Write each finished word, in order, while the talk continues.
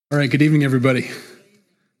All right, good evening, everybody.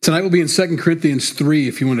 Tonight we'll be in 2 Corinthians 3,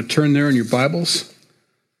 if you want to turn there in your Bibles,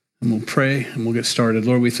 and we'll pray and we'll get started.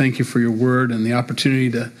 Lord, we thank you for your word and the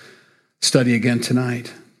opportunity to study again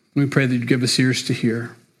tonight. We pray that you give us ears to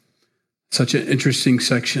hear. Such an interesting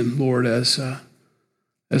section, Lord, as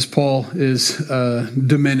Paul is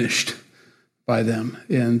diminished by them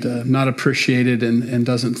and not appreciated and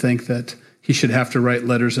doesn't think that he should have to write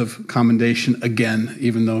letters of commendation again,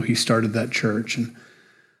 even though he started that church. And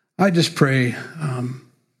I just pray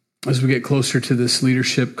as we get closer to this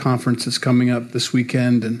leadership conference that's coming up this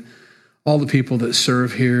weekend, and all the people that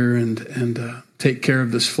serve here and take care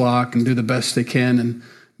of this flock and do the best they can and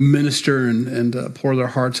minister and pour their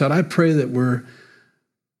hearts out. I pray that we're,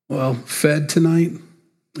 fed tonight,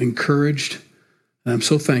 encouraged, and I'm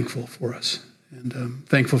so thankful for us and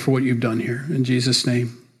thankful for what you've done here. In Jesus'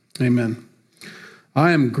 name, amen.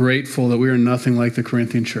 I am grateful that we are nothing like the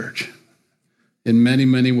Corinthian church in many,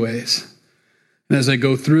 many ways. And as I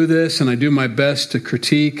go through this and I do my best to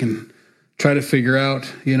critique and try to figure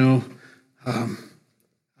out,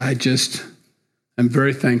 I just am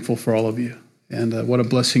very thankful for all of you and what a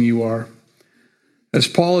blessing you are. As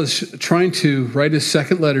Paul is trying to write his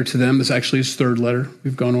second letter to them, this is actually his third letter.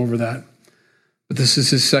 We've gone over that. But this is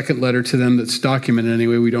his second letter to them that's documented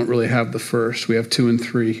anyway. We don't really have the first. We have 2 and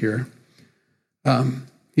 3 here.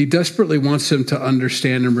 He desperately wants them to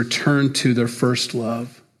understand and return to their first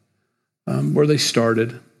love, where they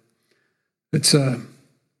started. It's a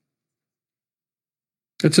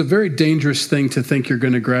very dangerous thing to think you're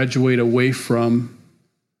going to graduate away from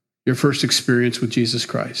your first experience with Jesus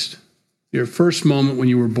Christ, your first moment when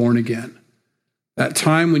you were born again, that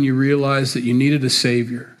time when you realized that you needed a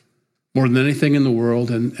Savior more than anything in the world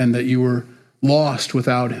and that you were lost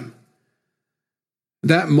without him.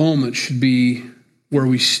 That moment should be where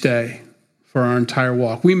we stay for our entire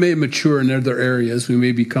walk. We may mature in other areas. We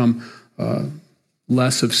may become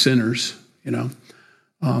less of sinners,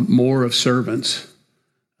 more of servants.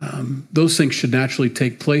 Those things should naturally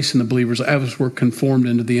take place in the believers as we're conformed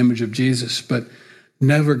into the image of Jesus, but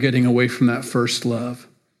never getting away from that first love.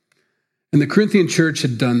 And the Corinthian church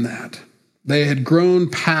had done that. They had grown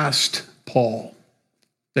past Paul,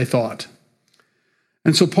 they thought.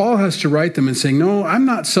 And so Paul has to write them and saying, no, I'm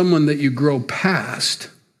not someone that you grow past.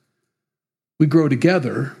 We grow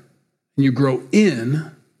together and you grow in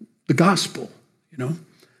the gospel,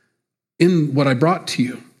 in what I brought to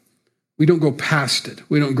you. We don't go past it.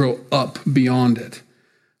 We don't grow up beyond it.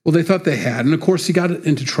 Well, they thought they had. And of course, he got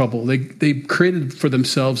into trouble. They created for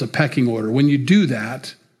themselves a pecking order. When you do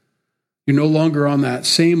that, you're no longer on that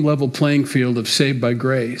same level playing field of saved by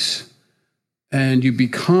grace. And you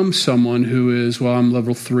become someone who is, I'm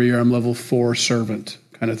level 3 or I'm level 4 servant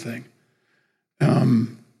kind of thing.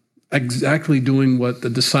 Exactly doing what the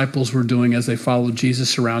disciples were doing as they followed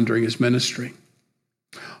Jesus around during his ministry.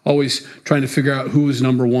 Always trying to figure out who was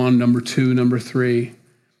number 1, number 2, number 3,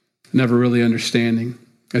 never really understanding.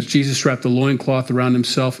 As Jesus wrapped the loincloth around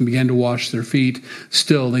himself and began to wash their feet,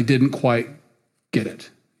 still they didn't quite get it.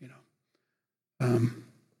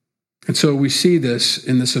 And so we see this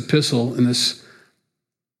in this epistle, in this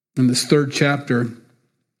third chapter.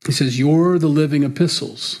 He says, you're the living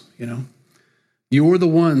epistles, You're the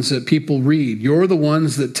ones that people read. You're the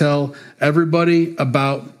ones that tell everybody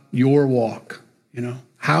about your walk,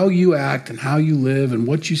 How you act and how you live and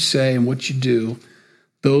what you say and what you do.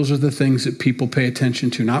 Those are the things that people pay attention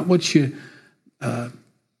to, not what you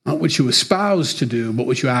espouse to do, but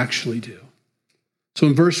what you actually do. So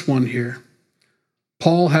in verse 1 here,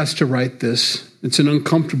 Paul has to write this. It's an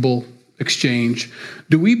uncomfortable exchange.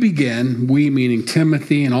 Do we begin, we meaning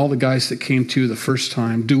Timothy and all the guys that came to the first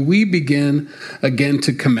time, do we begin again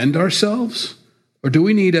to commend ourselves? Or do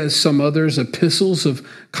we need, as some others, epistles of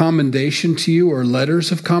commendation to you or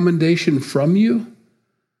letters of commendation from you?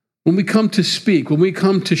 When we come to speak, when we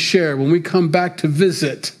come to share, when we come back to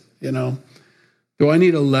visit, do I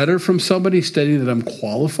need a letter from somebody stating that I'm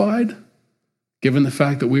qualified? Given the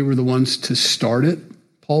fact that we were the ones to start it,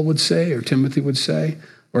 Paul would say, or Timothy would say,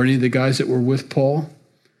 or any of the guys that were with Paul.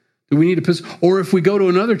 Do we need a, or if we go to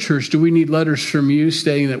another church, do we need letters from you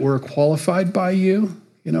stating that we're qualified by you?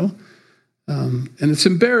 And it's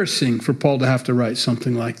embarrassing for Paul to have to write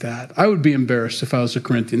something like that. I would be embarrassed if I was a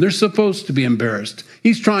Corinthian. They're supposed to be embarrassed.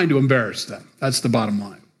 He's trying to embarrass them. That's the bottom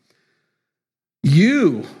line.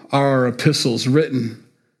 You are our epistles written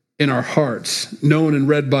in our hearts, known and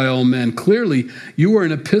read by all men. Clearly, you are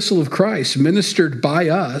an epistle of Christ, ministered by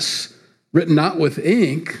us, written not with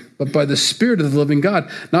ink, but by the Spirit of the living God,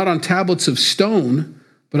 not on tablets of stone,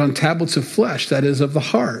 but on tablets of flesh, that is, of the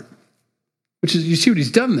heart. Which is, you see what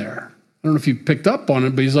he's done there. I don't know if you picked up on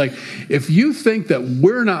it, but he's like, if you think that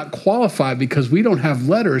we're not qualified because we don't have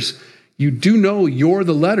letters, you do know you're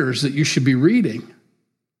the letters that you should be reading.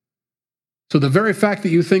 So the very fact that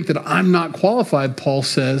you think that I'm not qualified, Paul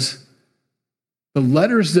says, the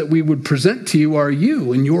letters that we would present to you are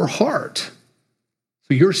you and your heart.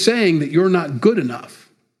 So you're saying that you're not good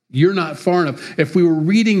enough. You're not far enough. If we were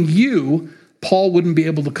reading you, Paul wouldn't be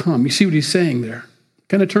able to come. You see what he's saying there?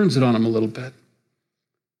 Kind of turns it on him a little bit.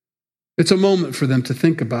 It's a moment for them to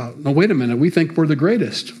think about. Now, wait a minute, we think we're the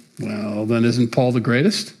greatest. Well, then isn't Paul the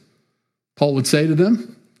greatest? Paul would say to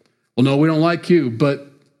them, well, no, we don't like you, but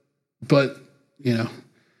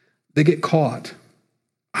they get caught.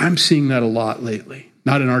 I'm seeing that a lot lately.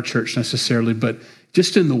 Not in our church necessarily, but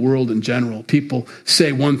just in the world in general. People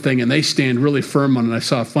say one thing and they stand really firm on it. I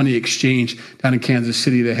saw a funny exchange down in Kansas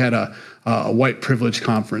City. They had a white privilege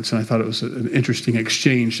conference, and I thought it was an interesting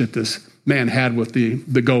exchange that this man had with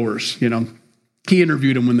the goers. He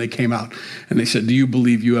interviewed them when they came out, and they said, do you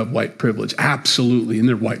believe you have white privilege? Absolutely. And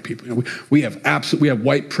they're white people. We have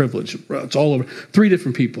white privilege. It's all over. 3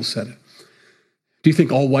 different people said it. Do you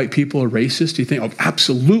think all white people are racist? Do you think,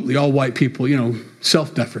 absolutely all white people,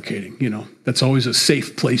 self-deprecating, that's always a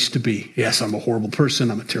safe place to be. Yes, I'm a horrible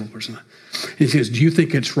person. I'm a terrible person. And he says, do you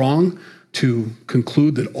think it's wrong to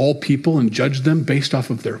conclude that all people and judge them based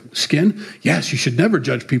off of their skin? Yes, you should never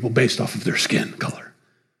judge people based off of their skin color.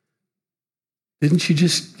 Didn't you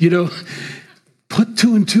just, put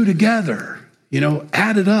 2 and 2 together,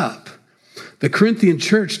 add it up? The Corinthian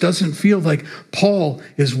church doesn't feel like Paul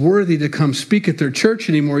is worthy to come speak at their church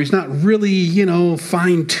anymore. He's not really,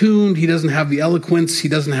 fine-tuned. He doesn't have the eloquence. He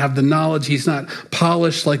doesn't have the knowledge. He's not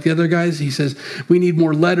polished like the other guys. He says, we need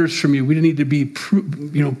more letters from you. We need to be,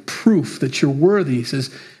 proof that you're worthy. He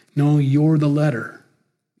says, no, you're the letter.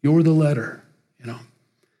 You're the letter,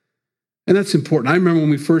 And that's important. I remember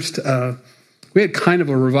when we first... we had kind of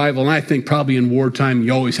a revival, and I think probably in wartime,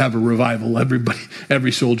 you always have a revival.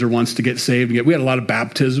 Every soldier wants to get saved. We had a lot of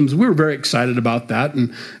baptisms. We were very excited about that,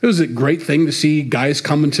 and it was a great thing to see guys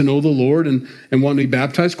coming to know the Lord and wanting to be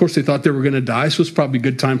baptized. Of course, they thought they were going to die, so it's probably a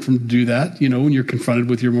good time for them to do that, when you're confronted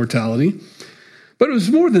with your mortality. But it was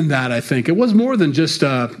more than that, I think. It was more than just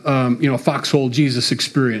a foxhole Jesus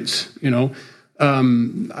experience,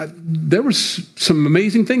 there was some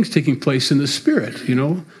amazing things taking place in the Spirit,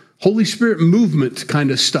 Holy Spirit movement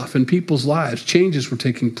kind of stuff in people's lives. Changes were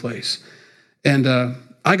taking place. And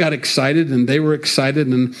I got excited, and they were excited.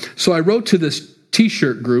 And so I wrote to this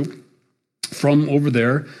T-shirt group from over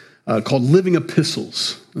there called Living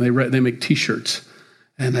Epistles. They make T-shirts.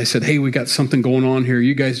 And I said, hey, we got something going on here.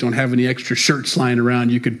 You guys don't have any extra shirts lying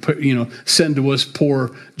around. You could put, send to us poor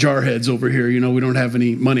jarheads over here. We don't have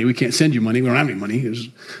any money. We can't send you money. We don't have any money. There's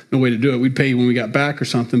no way to do it. We'd pay you when we got back or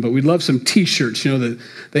something. But we'd love some T-shirts, that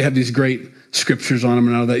they have these great scriptures on them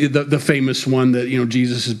and all that. The famous one that,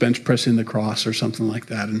 Jesus is bench pressing the cross or something like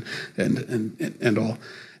that and all.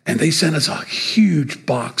 And they sent us a huge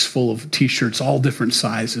box full of T-shirts, all different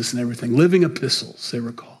sizes and everything. Living Epistles, they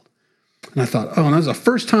were called. And I thought, that was the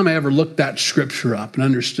first time I ever looked that scripture up and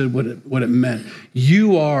understood what it meant.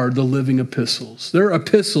 You are the living epistles. Their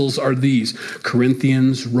epistles are these: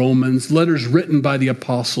 Corinthians, Romans, letters written by the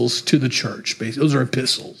apostles to the church. Basically, those are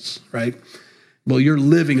epistles, right? Well, you're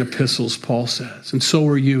living epistles, Paul says. And so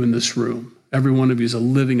are you in this room. Every one of you is a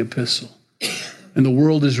living epistle. And the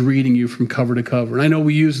world is reading you from cover to cover. And I know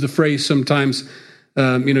we use the phrase sometimes,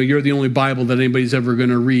 you're the only Bible that anybody's ever going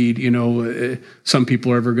to read. Some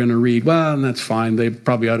people are ever going to read. Well, and that's fine. They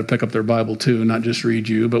probably ought to pick up their Bible too and not just read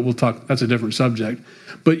you. But we'll talk. That's a different subject.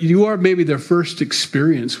 But you are maybe their first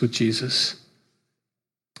experience with Jesus,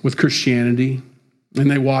 with Christianity, and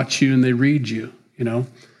they watch you and they read you.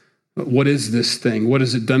 What is this thing? What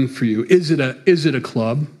has it done for you? Is it a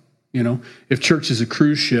club? If church is a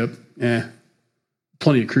cruise ship,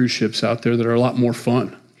 plenty of cruise ships out there that are a lot more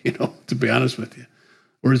fun. To be honest with you.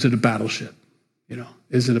 Or is it a battleship?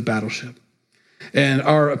 Is it a battleship? And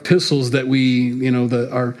our epistles that we,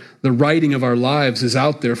 the writing of our lives is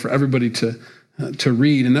out there for everybody to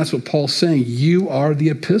read. And that's what Paul's saying. You are the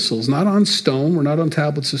epistles, not on stone. We're not on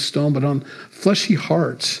tablets of stone, but on fleshy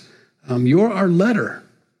hearts. You're our letter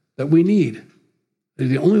that we need. They're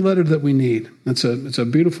the only letter that we need. It's a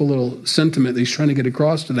beautiful little sentiment that he's trying to get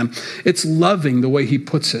across to them. It's loving the way he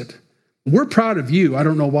puts it. We're proud of you. I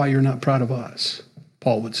don't know why you're not proud of us,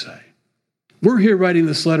 Paul would say. We're here writing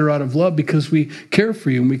this letter out of love because we care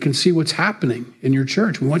for you and we can see what's happening in your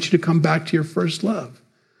church. We want you to come back to your first love.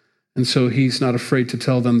 And so he's not afraid to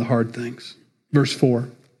tell them the hard things. Verse 4.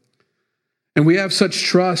 And we have such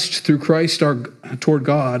trust through Christ toward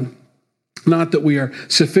God Not that we are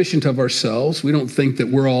sufficient of ourselves. We don't think that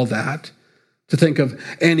we're all that, to think of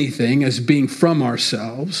anything as being from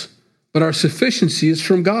ourselves, but our sufficiency is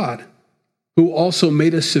from God, who also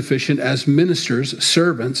made us sufficient as ministers,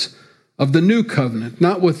 servants of the new covenant,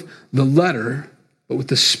 not with the letter, but with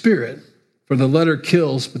the Spirit. For the letter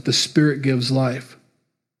kills, but the Spirit gives life.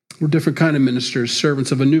 We're different kind of ministers,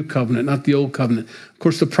 servants of a new covenant, not the old covenant. Of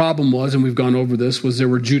course, the problem was, and we've gone over this, was there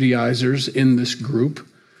were Judaizers in this group.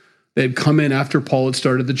 They had come in after Paul had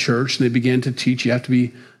started the church, and they began to teach you have to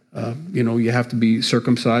be, you have to be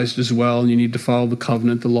circumcised as well, and you need to follow the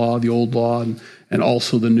covenant, the law, the old law, and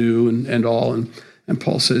also the new, and all. And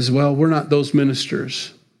Paul says, well, we're not those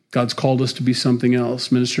ministers. God's called us to be something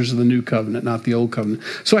else, ministers of the new covenant, not the old covenant.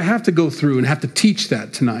 So I have to go through and have to teach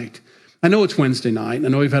that tonight. I know it's Wednesday night. I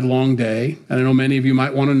know we've had a long day, and I know many of you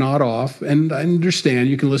might want to nod off, and I understand.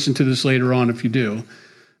 You can listen to this later on if you do.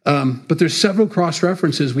 But there's several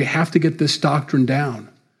cross-references. We have to get this doctrine down.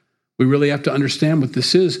 We really have to understand what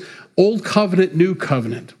this is. Old covenant, new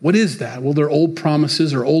covenant. What is that? Well, they're old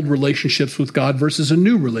promises or old relationships with God versus a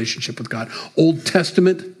new relationship with God. Old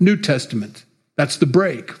Testament, New Testament. That's the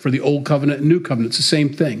break for the old covenant and new covenant. It's the same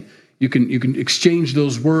thing. You can exchange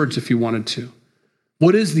those words if you wanted to.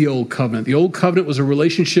 What is the old covenant? The old covenant was a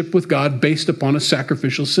relationship with God based upon a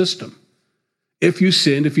sacrificial system. If you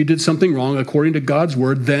sinned, if you did something wrong according to God's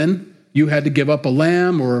word, then you had to give up a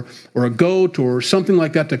lamb or a goat or something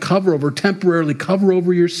like that to temporarily cover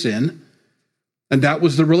over your sin. And that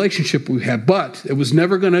was the relationship we had. But it was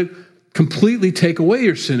never going to completely take away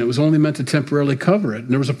your sin. It was only meant to temporarily cover it. And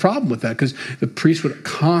there was a problem with that because the priest would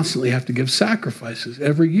constantly have to give sacrifices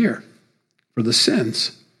every year for the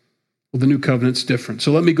sins. Well, the new covenant's different.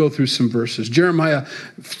 So let me go through some verses. Jeremiah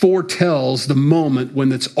foretells the moment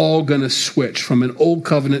when it's all going to switch from an old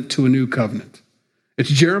covenant to a new covenant. It's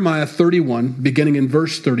Jeremiah 31, beginning in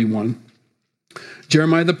verse 31.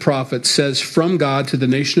 Jeremiah the prophet says, from God to the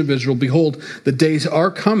nation of Israel, behold, the days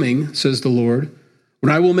are coming, says the Lord,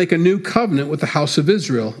 when I will make a new covenant with the house of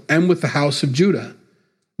Israel and with the house of Judah,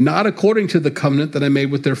 not according to the covenant that I made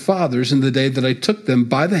with their fathers in the day that I took them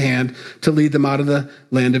by the hand to lead them out of the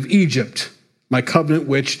land of Egypt, my covenant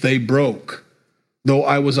which they broke, though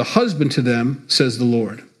I was a husband to them, says the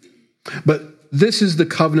Lord. But this is the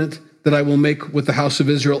covenant that I will make with the house of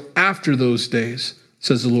Israel after those days,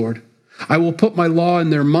 says the Lord. I will put my law in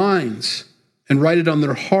their minds and write it on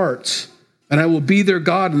their hearts, and I will be their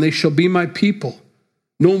God, and they shall be my people.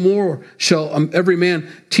 No more shall every man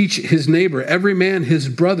teach his neighbor, every man his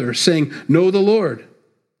brother, saying, know the Lord,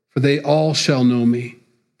 for they all shall know me,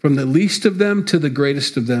 from the least of them to the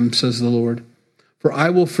greatest of them, says the Lord. For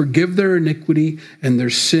I will forgive their iniquity and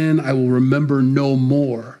their sin I will remember no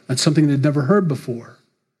more. That's something they'd never heard before.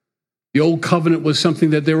 The old covenant was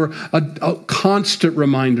something that they were a constant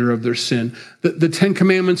reminder of their sin. The Ten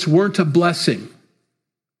Commandments weren't a blessing.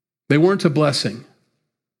 They weren't a blessing.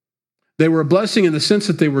 They were a blessing in the sense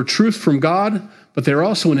that they were truth from God, but they're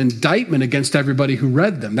also an indictment against everybody who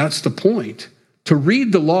read them. That's the point. To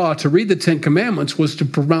read the law, to read the Ten Commandments was to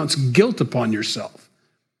pronounce guilt upon yourself.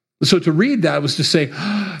 So to read that was to say,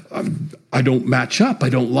 I don't match up. I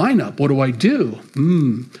don't line up. What do I do?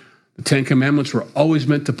 The Ten Commandments were always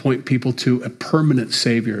meant to point people to a permanent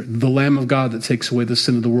Savior, the Lamb of God that takes away the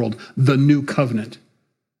sin of the world, the new covenant.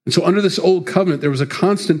 And so under this old covenant, there was a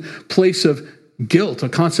constant place of guilt, a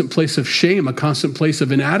constant place of shame, a constant place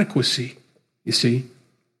of inadequacy, you see.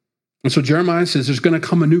 And so Jeremiah says there's going to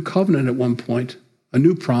come a new covenant at one point, a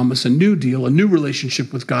new promise, a new deal, a new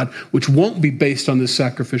relationship with God, which won't be based on this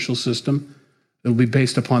sacrificial system. It'll be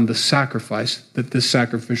based upon the sacrifice that this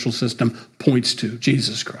sacrificial system points to,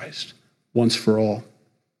 Jesus Christ, once for all.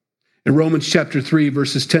 In Romans chapter 3,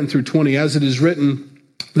 verses 10 through 20, as it is written,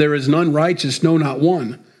 there is none righteous, no, not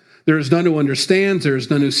one. There is none who understands. There is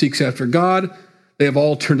none who seeks after God. They have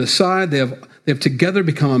all turned aside. They have together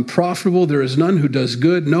become unprofitable. There is none who does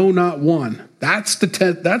good. No, not one. That's the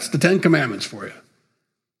Ten Commandments for you.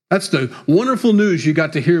 That's the wonderful news you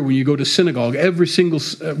got to hear when you go to synagogue every single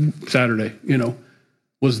Saturday,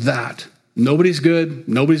 was that. Nobody's good.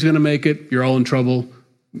 Nobody's going to make it. You're all in trouble.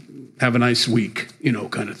 Have a nice week,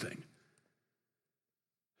 kind of thing.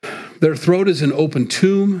 Their throat is an open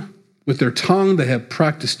tomb. With their tongue they have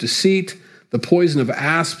practiced deceit. The poison of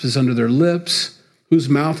asps is under their lips, whose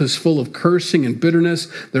mouth is full of cursing and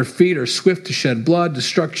bitterness. Their feet are swift to shed blood.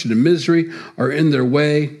 Destruction and misery are in their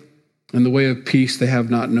way, and the way of peace they have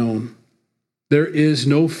not known. There is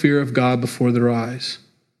no fear of God before their eyes.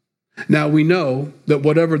 Now we know that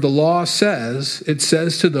whatever the law says, it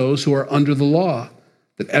says to those who are under the law,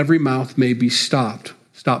 that every mouth may be stopped.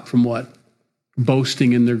 Stopped from what?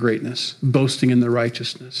 Boasting in their greatness, boasting in their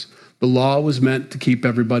righteousness, The law was meant to keep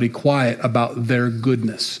everybody quiet about their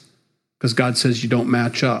goodness, because God says you don't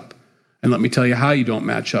match up. And let me tell you how you don't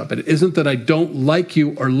match up. It isn't that I don't like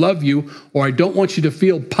you or love you, or I don't want you to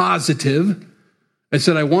feel positive. It's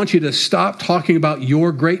that I want you to stop talking about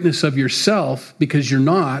your greatness of yourself, because you're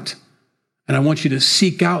not. And I want you to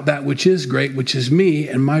seek out that which is great, which is me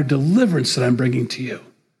and my deliverance that I'm bringing to you.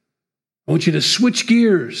 I want you to switch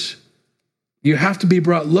gears. You have to be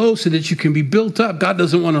brought low so that you can be built up. God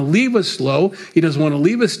doesn't want to leave us low. He doesn't want to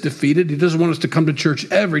leave us defeated. He doesn't want us to come to church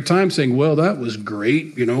every time saying, well, that was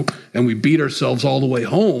great, and we beat ourselves all the way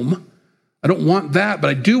home. I don't want that,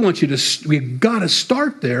 but I do want you to, we've got to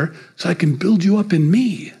start there so I can build you up in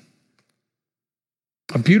me.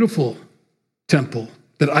 A beautiful temple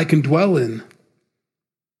that I can dwell in.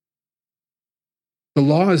 The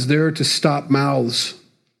law is there to stop mouths,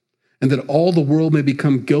 and that all the world may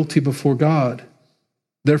become guilty before God.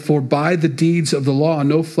 Therefore, by the deeds of the law,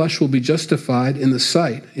 no flesh will be justified in his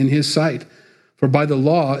sight. For by the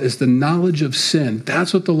law is the knowledge of sin.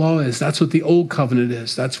 That's what the law is. That's what the old covenant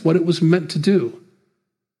is. That's what it was meant to do.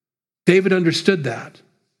 David understood that.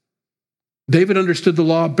 David understood the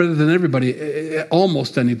law better than everybody,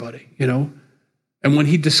 almost anybody, And when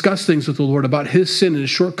he discussed things with the Lord about his sin and his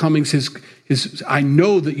shortcomings, I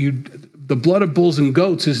know that the blood of bulls and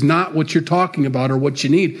goats is not what you're talking about or what you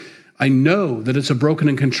need. I know that it's a broken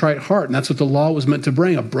and contrite heart, and that's what the law was meant to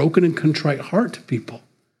bring, a broken and contrite heart to people.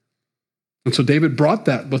 And so David brought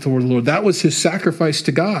that before the Lord. That was his sacrifice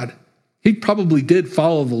to God. He probably did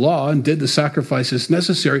follow the law and did the sacrifices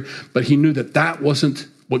necessary, but he knew that that wasn't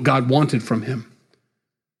what God wanted from him.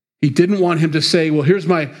 He didn't want him to say, well, here's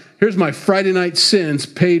my Friday night sins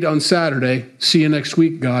paid on Saturday. See you next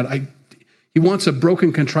week, God. He wants a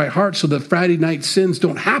broken, contrite heart so that Friday night sins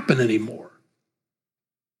don't happen anymore.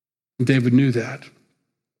 And David knew that.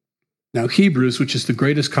 Now, Hebrews, which is the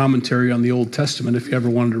greatest commentary on the Old Testament, if you ever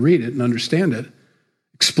wanted to read it and understand it,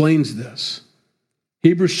 explains this.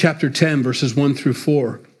 Hebrews chapter 10, verses 1 through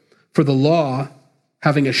 4. For the law,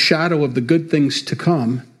 having a shadow of the good things to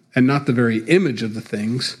come, and not the very image of the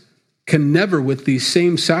things, can never with these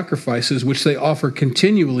same sacrifices which they offer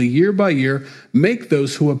continually year by year make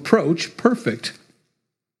those who approach perfect.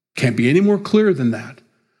 Can't be any more clear than that.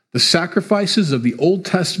 The sacrifices of the Old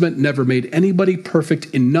Testament never made anybody perfect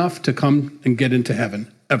enough to come and get into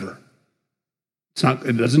heaven, ever.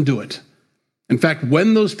 It doesn't do it. In fact,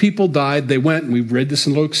 when those people died, they went, and we've read this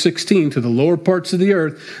in Luke 16, to the lower parts of the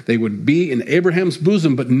earth. They would be in Abraham's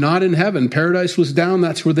bosom, but not in heaven. Paradise was down.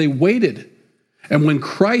 That's where they waited. And when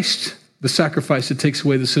Christ, the sacrifice that takes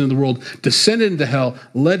away the sin of the world, descended into hell,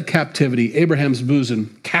 led captivity, Abraham's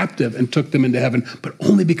bosom, captive, and took them into heaven, but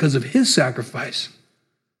only because of his sacrifice.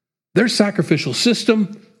 Their sacrificial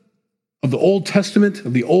system of the Old Testament,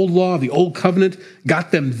 of the old law, of the old covenant,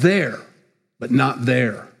 got them there, but not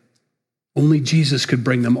there. Only Jesus could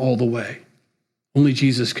bring them all the way. Only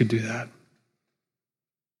Jesus could do that.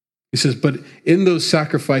 He says, but in those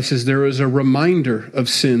sacrifices there is a reminder of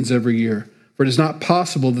sins every year. For it is not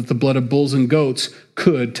possible that the blood of bulls and goats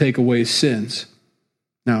could take away sins.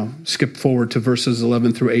 Now, skip forward to verses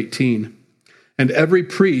 11 through 18. And every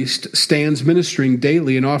priest stands ministering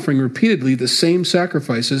daily and offering repeatedly the same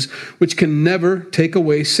sacrifices, which can never take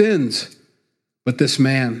away sins. But this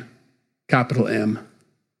man, capital M,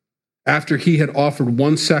 after he had offered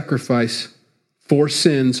one sacrifice for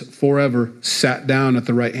sins forever, sat down at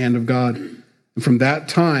the right hand of God. And from that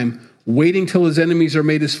time, waiting till his enemies are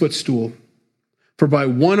made his footstool. For by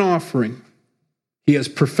one offering, he has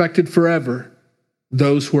perfected forever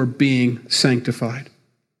those who are being sanctified.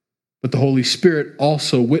 But the Holy Spirit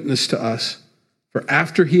also witnessed to us. For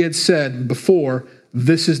after he had said before,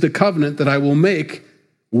 this is the covenant that I will make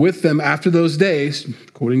with them after those days,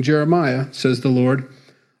 quoting Jeremiah, says the Lord,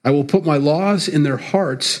 I will put my laws in their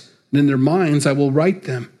hearts, and in their minds I will write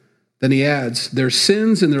them. Then he adds, their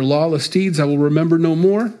sins and their lawless deeds I will remember no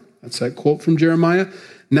more. That's that quote from Jeremiah.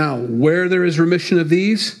 Now, where there is remission of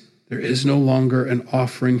these, there is no longer an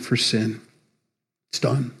offering for sin. It's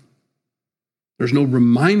done. There's no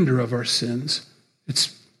reminder of our sins.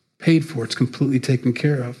 It's paid for. It's completely taken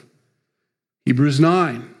care of. Hebrews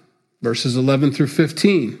 9, verses 11 through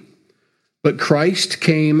 15. But Christ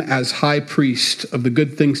came as high priest of the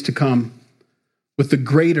good things to come, with the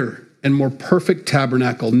greater and more perfect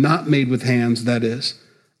tabernacle, not made with hands, that is,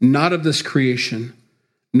 not of this creation,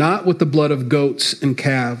 not with the blood of goats and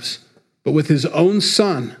calves, but with his own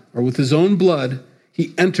Son, or with his own blood,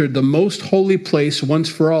 he entered the most holy place once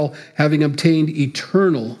for all, having obtained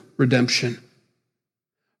eternal redemption.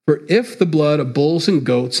 For if the blood of bulls and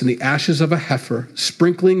goats and the ashes of a heifer,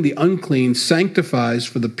 sprinkling the unclean, sanctifies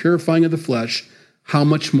for the purifying of the flesh, how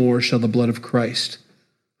much more shall the blood of Christ,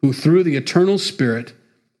 who through the eternal Spirit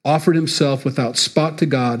offered himself without spot to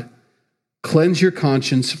God, cleanse your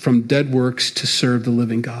conscience from dead works to serve the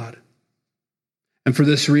living God. And for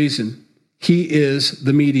this reason, he is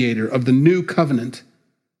the mediator of the new covenant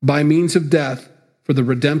by means of death for the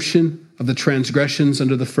redemption of the transgressions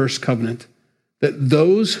under the first covenant, that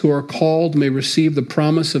those who are called may receive the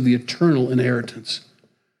promise of the eternal inheritance.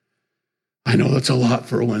 I know that's a lot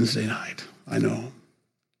for a Wednesday night. I know.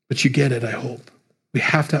 But you get it, I hope. We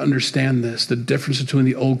have to understand this, the difference between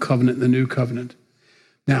the old covenant and the new covenant.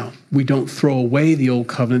 Now, we don't throw away the old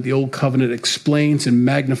covenant. The old covenant explains and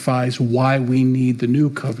magnifies why we need the new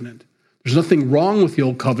covenant. There's nothing wrong with the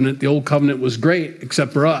old covenant. The old covenant was great,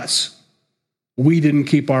 except for us. We didn't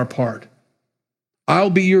keep our part. I'll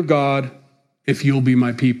be your God if you'll be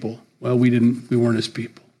my people. Well, we weren't his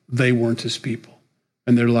people. They weren't his people.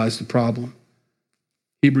 And there lies the problem.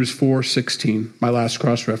 Hebrews 4:16, my last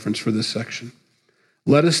cross-reference for this section.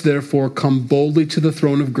 Let us therefore come boldly to the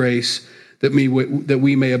throne of grace, that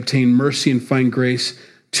we may obtain mercy and find grace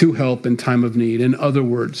to help in time of need. In other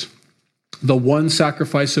words, the one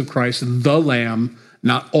sacrifice of Christ, the Lamb,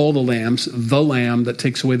 not all the lambs, the Lamb that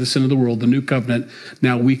takes away the sin of the world, the new covenant.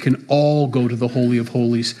 Now we can all go to the Holy of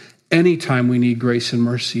Holies anytime we need grace and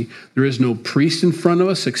mercy. There is no priest in front of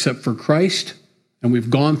us except for Christ, and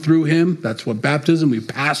we've gone through him. That's what baptism, we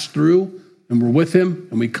pass through, and we're with him,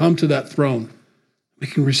 and we come to that throne. We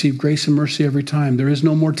can receive grace and mercy every time. There is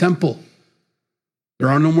no more temple. There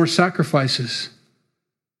are no more sacrifices.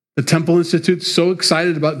 The Temple Institute's so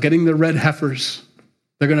excited about getting the red heifers.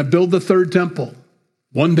 They're going to build the third temple.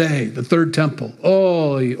 One day, the third temple.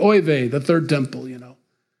 Oy vey, the third temple,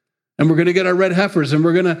 And we're going to get our red heifers, and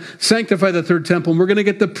we're going to sanctify the third temple, and we're going to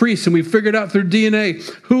get the priests, and we figured out through DNA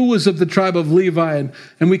who was of the tribe of Levi,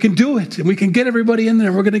 and we can do it, and we can get everybody in there,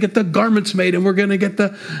 and we're going to get the garments made, and we're going to get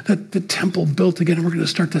the temple built again, and we're going to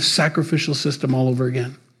start the sacrificial system all over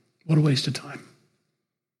again. What a waste of time.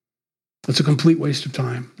 It's a complete waste of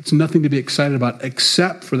time. It's nothing to be excited about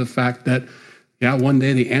except for the fact that, one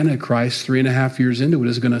day the Antichrist, 3.5 years into it,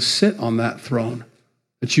 is going to sit on that throne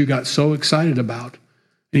that you got so excited about.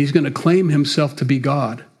 And he's going to claim himself to be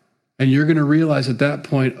God. And you're going to realize at that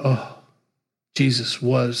point, Jesus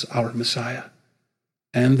was our Messiah.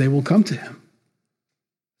 And they will come to him.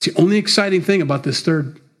 It's the only exciting thing about this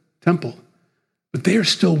third temple. But they are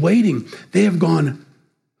still waiting. They have gone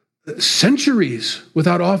centuries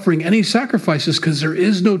without offering any sacrifices because there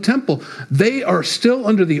is no temple. They are still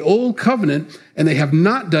under the old covenant, and they have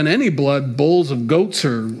not done any blood, bulls of goats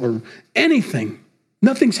or anything.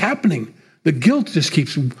 Nothing's happening. The guilt just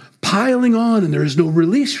keeps piling on, and there is no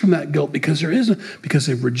release from that guilt because because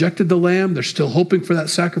they've rejected the Lamb. They're still hoping for that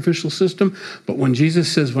sacrificial system. But when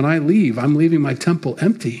Jesus says, when I leave, I'm leaving my temple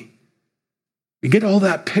empty. We get all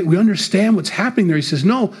that, we understand what's happening there. He says,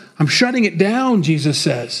 no, I'm shutting it down, Jesus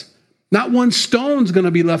says. Not one stone's going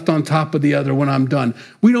to be left on top of the other when I'm done.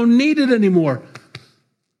 We don't need it anymore.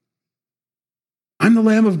 I'm the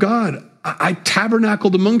Lamb of God. I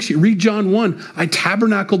tabernacled amongst you. Read John 1. I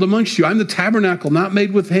tabernacled amongst you. I'm the tabernacle, not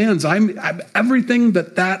made with hands. I'm everything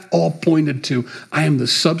that all pointed to. I am the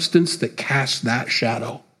substance that casts that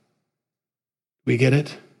shadow. We get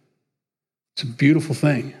it? It's a beautiful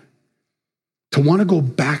thing. To want to go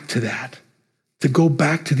back to that, to go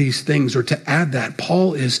back to these things or to add that,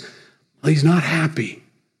 Paul he's not happy.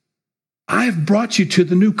 I have brought you to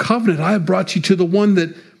the new covenant. I have brought you to the one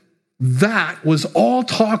that was all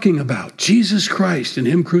talking about, Jesus Christ and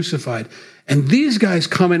him crucified. And these guys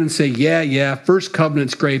come in and say, yeah, first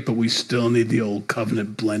covenant's great, but we still need the old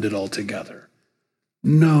covenant blended all together.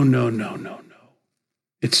 No.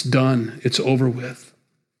 It's done. It's over with.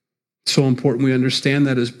 It's so important we understand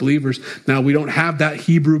that as believers. Now, we don't have that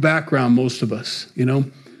Hebrew background, most of us,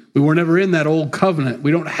 We were never in that old covenant. We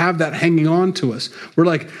don't have that hanging on to us. We're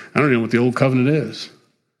like, I don't even know what the old covenant is.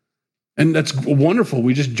 And that's wonderful.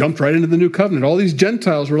 We just jumped right into the new covenant. All these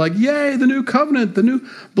Gentiles were like, yay, the new covenant, the new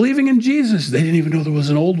believing in Jesus. They didn't even know there was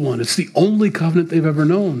an old one. It's the only covenant they've ever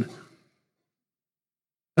known.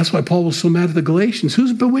 That's why Paul was so mad at the Galatians.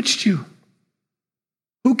 Who's bewitched you?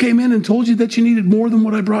 Who came in and told you that you needed more than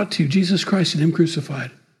what I brought to you? Jesus Christ and him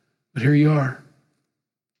crucified. But here you are.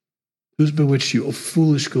 Who's bewitched you? Oh,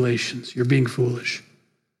 foolish Galatians. You're being foolish.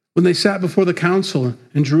 When they sat before the council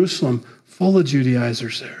in Jerusalem, full of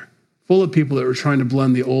Judaizers there, full of people that were trying to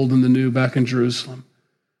blend the old and the new back in Jerusalem.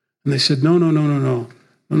 And they said, no.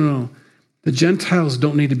 The Gentiles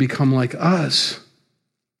don't need to become like us.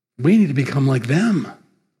 We need to become like them.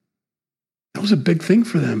 That was a big thing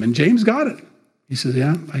for them. And James got it. He said,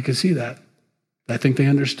 yeah, I can see that. I think they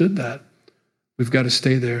understood that. We've got to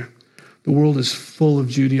stay there. The world is full of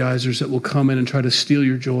Judaizers that will come in and try to steal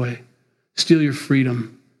your joy, steal your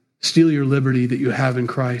freedom, steal your liberty that you have in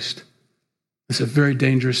Christ. It's a very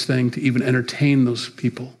dangerous thing to even entertain those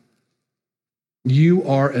people. You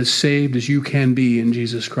are as saved as you can be in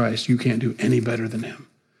Jesus Christ. You can't do any better than him.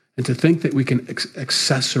 And to think that we can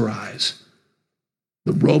accessorize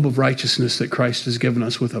the robe of righteousness that Christ has given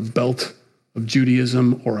us with a belt of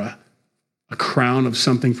Judaism or a crown of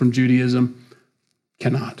something from Judaism,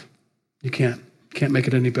 cannot. You can't make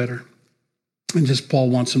it any better. And just Paul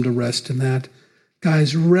wants them to rest in that.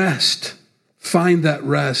 Guys, rest. Find that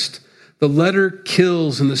rest. The letter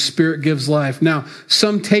kills and the Spirit gives life. Now,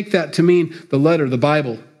 some take that to mean the letter, the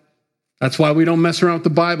Bible. That's why we don't mess around with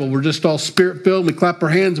the Bible. We're just all Spirit-filled. We clap our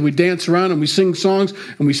hands and we dance around and we sing songs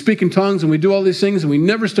and we speak in tongues and we do all these things and we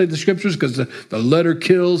never study the Scriptures because the letter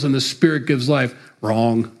kills and the Spirit gives life.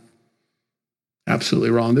 Wrong.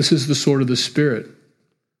 Absolutely wrong. This is the sword of the Spirit.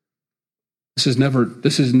 This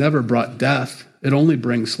has never brought death. It only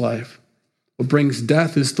brings life. What brings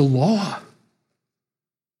death is the law.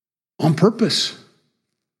 On purpose.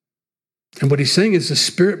 And what he's saying is the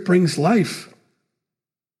Spirit brings life.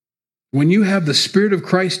 When you have the Spirit of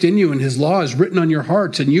Christ in you and his law is written on your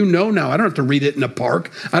hearts, and you know now, I don't have to read it in a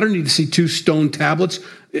park. I don't need to see 2 stone tablets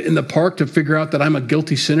in the park to figure out that I'm a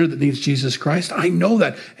guilty sinner that needs Jesus Christ. I know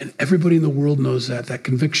that. And everybody in the world knows that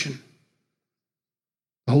conviction.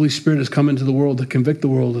 The Holy Spirit has come into the world to convict the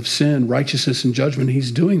world of sin, righteousness, and judgment.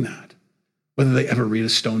 He's doing that. Whether they ever read a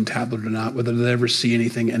stone tablet or not, whether they ever see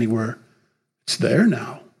anything anywhere, it's there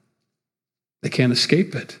now. They can't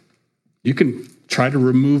escape it. You can try to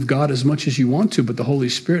remove God as much as you want to, but the Holy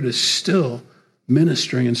Spirit is still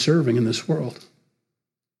ministering and serving in this world.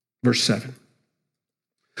 Verse 7.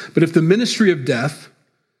 But if the ministry of death,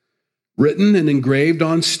 written and engraved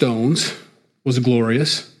on stones, was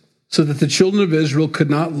glorious, so that the children of Israel could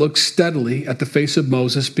not look steadily at the face of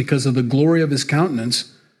Moses because of the glory of his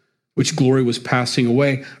countenance, which glory was passing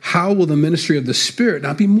away, how will the ministry of the Spirit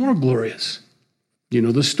not be more glorious? You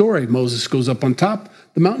know the story. Moses goes up on top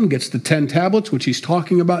the mountain, gets the 10 tablets, which he's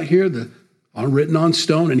talking about here, written on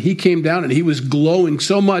stone, and he came down and he was glowing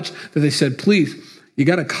so much that they said, please, you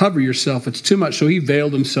got to cover yourself. It's too much. So he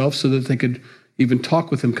veiled himself so that they could even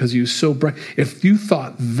talk with him because he was so bright. If you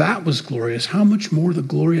thought that was glorious, how much more the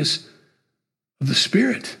glorious of the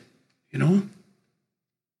Spirit, you know?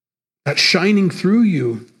 That shining through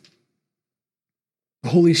you. The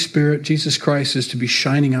Holy Spirit, Jesus Christ, is to be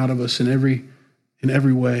shining out of us in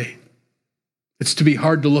every way. It's to be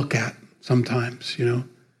hard to look at sometimes, you know.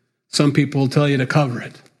 Some people will tell you to cover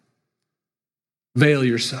it. Veil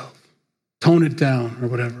yourself. Tone it down or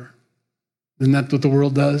whatever. Isn't that what the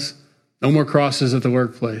world does? No more crosses at the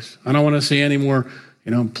workplace. I don't want to see any more,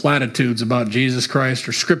 platitudes about Jesus Christ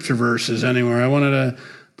or scripture verses anywhere. I wanted to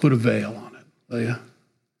put a veil on it.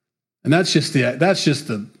 And that's just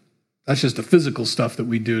the physical stuff that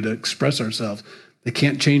we do to express ourselves. They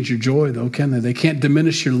can't change your joy, though, can they? They can't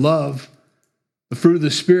diminish your love. The fruit of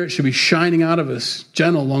the Spirit should be shining out of us.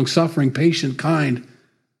 Gentle, long-suffering, patient, kind.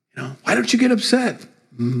 Why don't you get upset?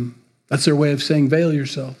 That's their way of saying veil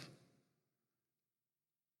yourself.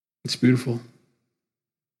 It's beautiful.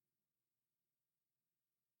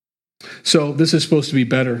 So this is supposed to be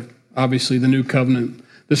better. Obviously, the new covenant.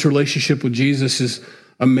 This relationship with Jesus is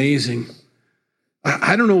amazing.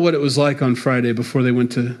 I don't know what it was like on Friday before they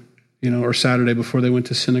went to, or Saturday before they went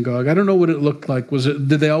to synagogue. I don't know what it looked like. Did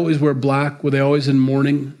they always wear black? Were they always in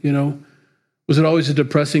mourning? Was it always a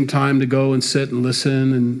depressing time to go and sit and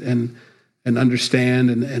listen and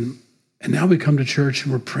understand? And now we come to church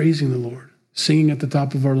and we're praising the Lord, singing at the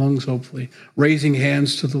top of our lungs, hopefully, raising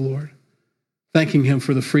hands to the Lord, thanking him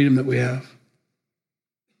for the freedom that we have.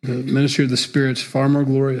 The ministry of the Spirit is far more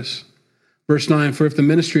glorious. Verse 9, for if the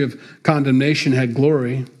ministry of condemnation had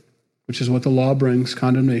glory, which is what the law brings,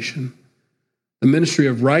 condemnation, the ministry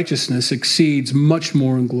of righteousness exceeds much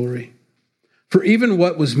more in glory. For even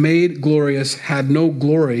what was made glorious had no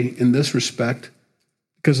glory in this respect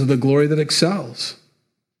because of the glory that excels.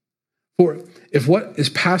 For if what is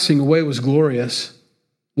passing away was glorious,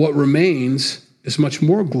 what remains is much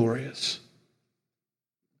more glorious.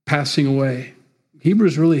 Passing away.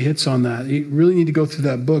 Hebrews really hits on that. You really need to go through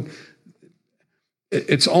that book.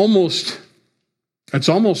 It's almost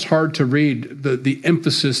hard to read the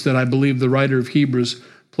emphasis that I believe the writer of Hebrews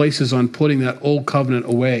places on putting that old covenant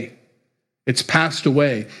away. It's passed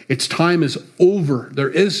away. Its time is over. There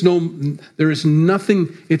is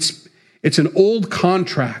nothing. It's an old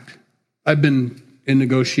contract. I've been in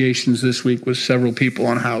negotiations this week with several people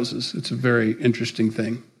on houses. It's a very interesting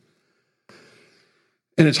thing.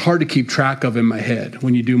 And it's hard to keep track of in my head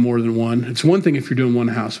when you do more than one. It's one thing if you're doing one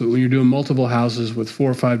house, but when you're doing multiple houses with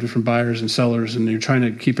 4 or 5 different buyers and sellers, and you're trying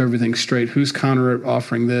to keep everything straight, who's counter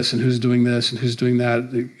offering this and who's doing this and who's doing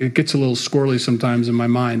that, it gets a little squirrely sometimes in my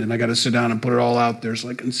mind, and I got to sit down and put it all out there so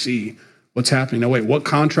I can see what's happening. Now, wait, what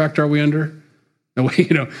contract are we under? Now,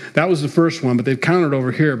 that was the first one, but they've countered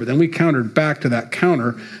over here. But then we countered back to that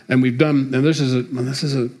counter, and we've done. And this is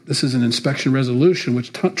an inspection resolution,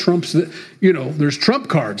 which trumps the. There's trump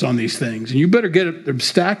cards on these things, and you better get them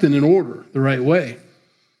stacked and in order the right way.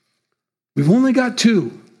 We've only got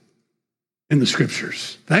 2 in the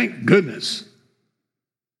scriptures. Thank goodness.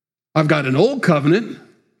 I've got an old covenant.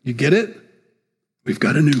 You get it? We've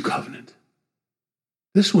got a new covenant.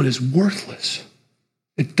 This one is worthless.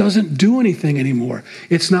 It doesn't do anything anymore.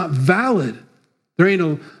 It's not valid. There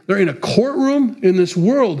ain't a courtroom in this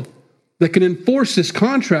world that can enforce this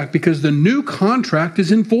contract because the new contract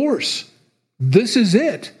is in force. This is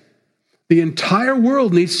it. The entire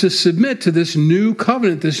world needs to submit to this new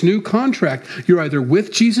covenant, this new contract. You're either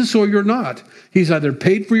with Jesus or you're not. He's either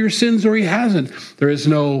paid for your sins or he hasn't. There is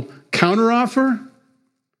no counteroffer,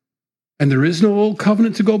 and there is no old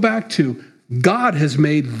covenant to go back to. God has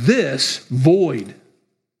made this void.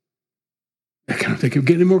 I can't think of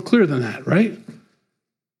getting more clear than that, right?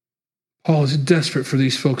 Paul is desperate for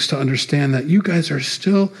these folks to understand that you guys are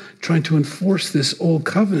still trying to enforce this old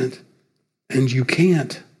covenant, and you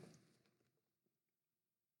can't.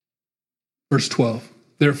 Verse 12,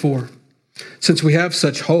 therefore, since we have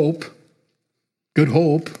such hope, good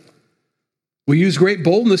hope, we use great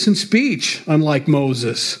boldness in speech, unlike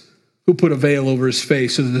Moses, who put a veil over his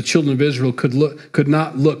face so that the children of Israel could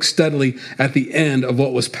not look steadily at the end of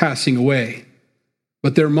what was passing away.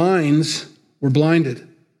 But their minds were blinded.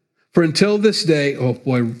 For until this day, oh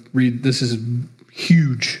boy, read, this is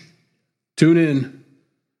huge. Tune in.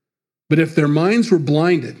 But if their minds were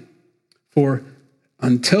blinded, for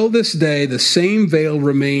until this day, the same veil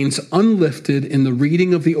remains unlifted in the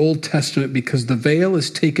reading of the Old Testament because the veil is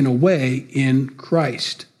taken away in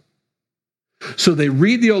Christ. So they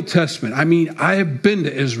read the Old Testament. I mean, I have been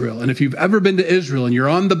to Israel, and if you've ever been to Israel and you're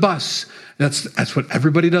on the bus, that's what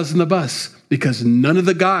everybody does on the bus, because none of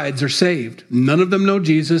the guides are saved. None of them know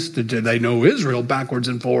Jesus. They know Israel backwards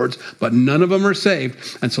and forwards, but none of them are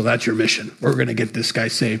saved. And so that's your mission. We're going to get this guy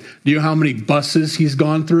saved. Do you know how many buses he's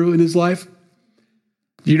gone through in his life?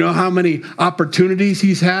 Do you know how many opportunities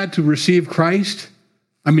he's had to receive Christ?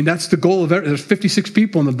 I mean, that's the goal of there's 56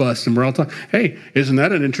 people on the bus, and we're all talking, hey, isn't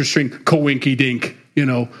that an interesting coinky-dink,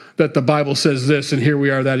 that the Bible says this, and here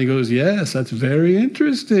we are that. He goes, yes, that's very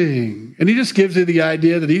interesting. And he just gives you the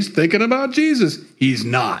idea that he's thinking about Jesus. He's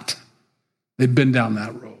not. They've been down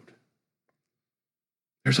that road.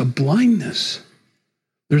 There's a blindness.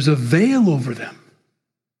 There's a veil over them.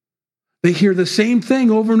 They hear the same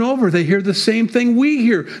thing over and over. They hear the same thing we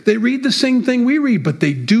hear. They read the same thing we read, but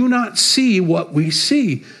they do not see what we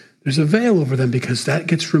see. There's a veil over them because that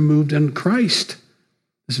gets removed in Christ.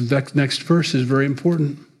 This next verse is very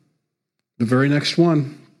important. The very next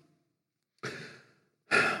one.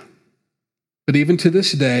 But even to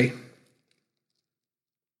this day,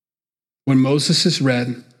 when Moses is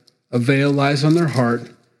read, a veil lies on their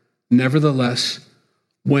heart. Nevertheless,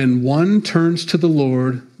 when one turns to the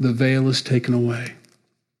Lord, the veil is taken away.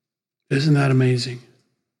 Isn't that amazing?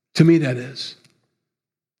 To me, that is.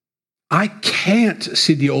 I can't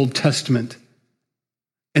see the Old Testament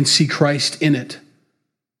and see Christ in it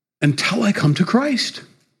until I come to Christ.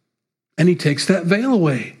 And he takes that veil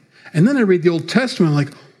away. And then I read the Old Testament, I'm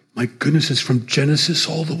like, my goodness, it's from Genesis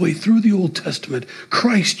all the way through the Old Testament.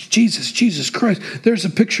 Christ, Jesus Christ. There's a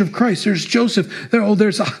picture of Christ. There's Joseph.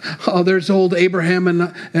 There's old Abraham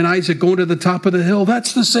and Isaac going to the top of the hill.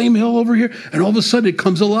 That's the same hill over here. And all of a sudden it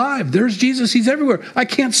comes alive. There's Jesus. He's everywhere. I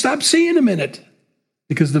can't stop seeing him in it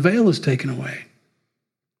because the veil is taken away.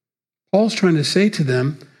 Paul's trying to say to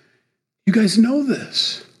them, you guys know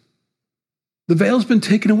this. The veil's been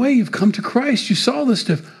taken away. You've come to Christ. You saw this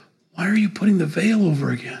stuff. Why are you putting the veil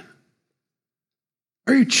over again?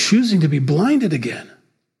 Why are you choosing to be blinded again?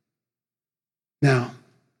 Now,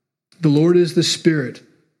 the Lord is the Spirit,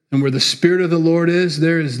 and where the Spirit of the Lord is,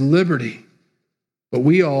 there is liberty. But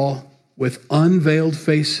we all, with unveiled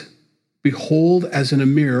face, behold as in a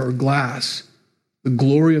mirror or glass the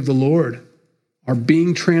glory of the Lord, are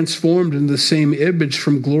being transformed into the same image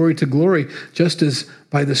from glory to glory, just as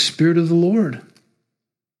by the Spirit of the Lord.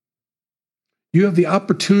 You have the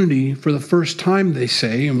opportunity for the first time, they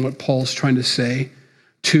say, and what Paul's trying to say,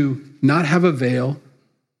 to not have a veil,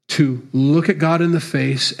 to look at God in the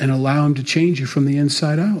face and allow him to change you from the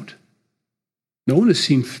inside out. No one has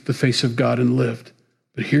seen the face of God and lived.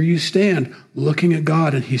 But here you stand looking at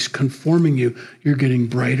God, and he's conforming you. You're getting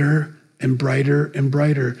brighter and brighter and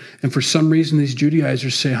brighter. And for some reason, these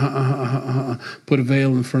Judaizers say, put a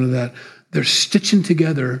veil in front of that. They're stitching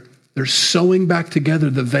together, they're sewing back together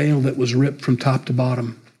the veil that was ripped from top to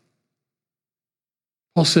bottom.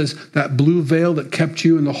 Paul says that blue veil that kept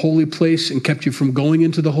you in the holy place and kept you from going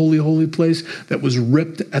into the holy, holy place, that was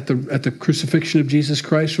ripped at the crucifixion of Jesus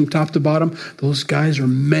Christ from top to bottom, those guys are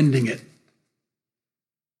mending it.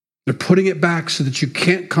 They're putting it back so that you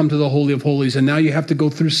can't come to the Holy of Holies, and now you have to go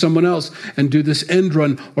through someone else and do this end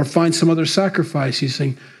run or find some other sacrifice. He's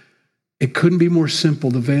saying, it couldn't be more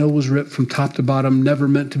simple. The veil was ripped from top to bottom, never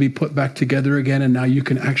meant to be put back together again, and now you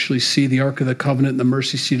can actually see the Ark of the Covenant and the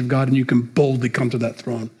mercy seat of God, and you can boldly come to that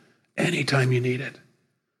throne anytime you need it.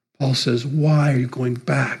 Paul says, why are you going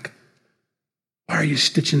back? Why are you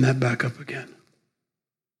stitching that back up again?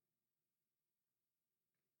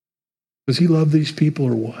 Does he love these people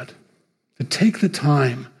or what? To take the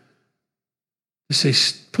time to say,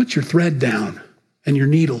 put your thread down and your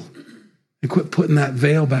needle and quit putting that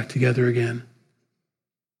veil back together again.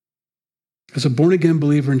 As a born-again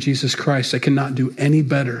believer in Jesus Christ, I cannot do any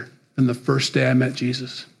better than the first day I met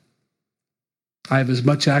Jesus. I have as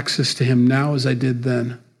much access to him now as I did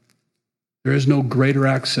then. There is no greater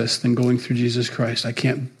access than going through Jesus Christ. I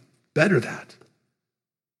can't better that.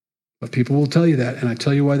 But people will tell you that, and I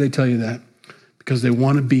tell you why they tell you that. Because they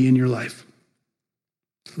want to be in your life.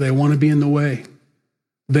 They want to be in the way.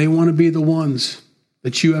 They want to be the ones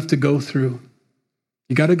that you have to go through.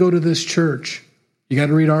 You got to go to this church. You got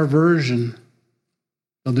to read our version.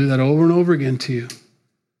 They'll do that over and over again to you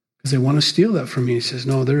because they want to steal that from you. He says,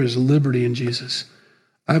 no, there is liberty in Jesus.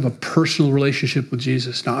 I have a personal relationship with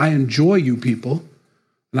Jesus. Now, I enjoy you people,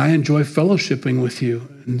 and I enjoy fellowshipping with you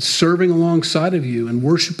and serving alongside of you and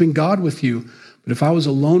worshiping God with you. But if I was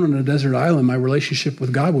alone on a desert island, my relationship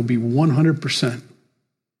with God would be 100%.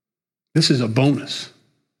 This is a bonus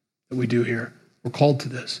that we do here. We're called to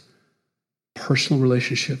this. Personal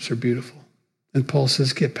relationships are beautiful. And Paul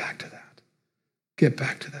says, get back to that. Get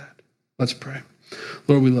back to that. Let's pray.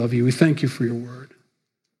 Lord, we love you. We thank you for your word.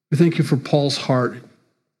 We thank you for Paul's heart,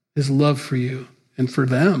 his love for you and for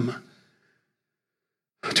them.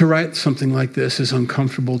 To write something like this is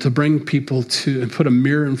uncomfortable. To bring people to and put a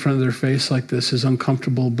mirror in front of their face like this is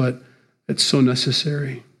uncomfortable, but it's so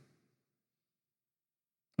necessary.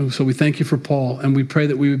 So we thank you for Paul, and we pray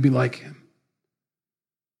that we would be like him.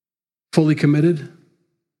 Fully committed,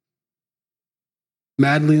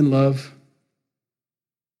 madly in love,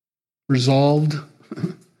 resolved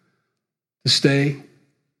to stay,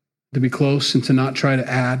 to be close, and to not try to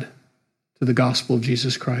add to the gospel of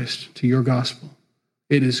Jesus Christ, to your gospel.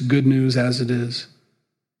 It is good news as it is,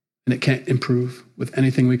 and it can't improve with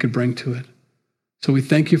anything we could bring to it. So we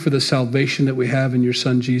thank you for the salvation that we have in your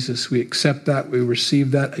Son, Jesus. We accept that. We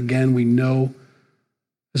receive that. Again, we know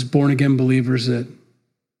as born-again believers that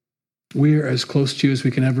we are as close to you as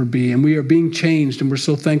we can ever be, and we are being changed, and we're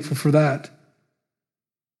so thankful for that.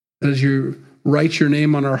 As you write your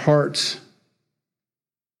name on our hearts,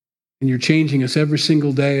 and you're changing us every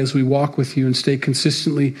single day as we walk with you and stay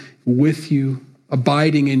consistently with you,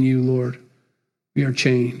 abiding in you, Lord, we are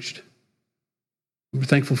changed. We're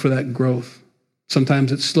thankful for that growth.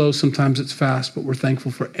 Sometimes it's slow, sometimes it's fast, but we're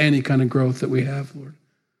thankful for any kind of growth that we have, Lord.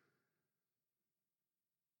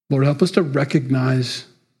 Lord, help us to recognize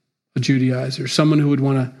a Judaizer, someone who would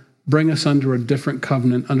want to bring us under a different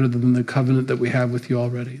covenant other than the covenant that we have with you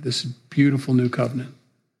already, this beautiful new covenant.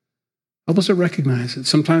 Help us to recognize it.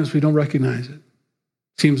 Sometimes we don't recognize it.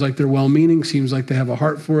 Seems like they're well-meaning, seems like they have a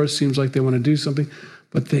heart for us, seems like they want to do something,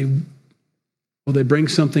 but they bring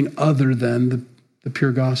something other than the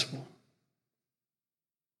pure gospel.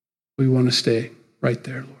 We want to stay right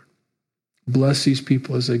there, Lord. Bless these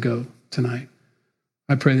people as they go tonight.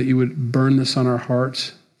 I pray that you would burn this on our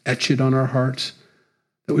hearts, etch it on our hearts,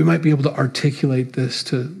 that we might be able to articulate this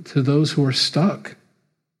to those who are stuck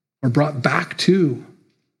or brought back to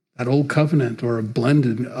that old covenant or a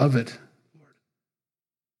blended of it.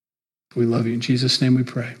 We love you. In Jesus' name we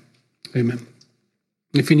pray. Amen.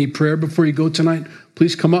 If you need prayer before you go tonight,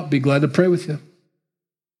 please come up. Be glad to pray with you.